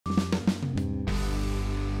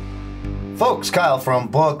Folks, Kyle from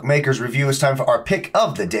Bookmakers Review. It's time for our pick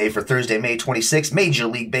of the day for Thursday, May 26th. Major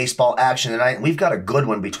League Baseball action tonight, and we've got a good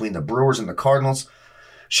one between the Brewers and the Cardinals.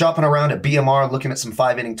 Shopping around at BMR, looking at some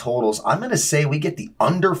 5-inning totals. I'm going to say we get the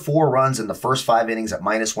under 4 runs in the first 5 innings at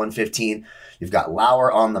minus 115. You've got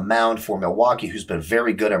Lauer on the mound for Milwaukee, who's been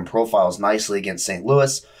very good and profiles nicely against St.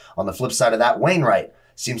 Louis. On the flip side of that, Wainwright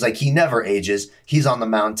seems like he never ages. He's on the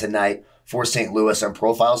mound tonight for St. Louis and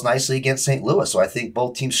profiles nicely against St. Louis. So I think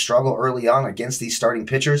both teams struggle early on against these starting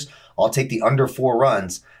pitchers. I'll take the under 4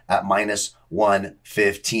 runs at minus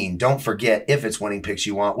 115. Don't forget, if it's winning picks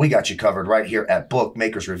you want, we got you covered right here at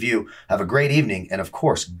Bookmakers Review. Have a great evening, and of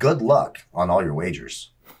course, good luck on all your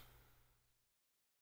wagers.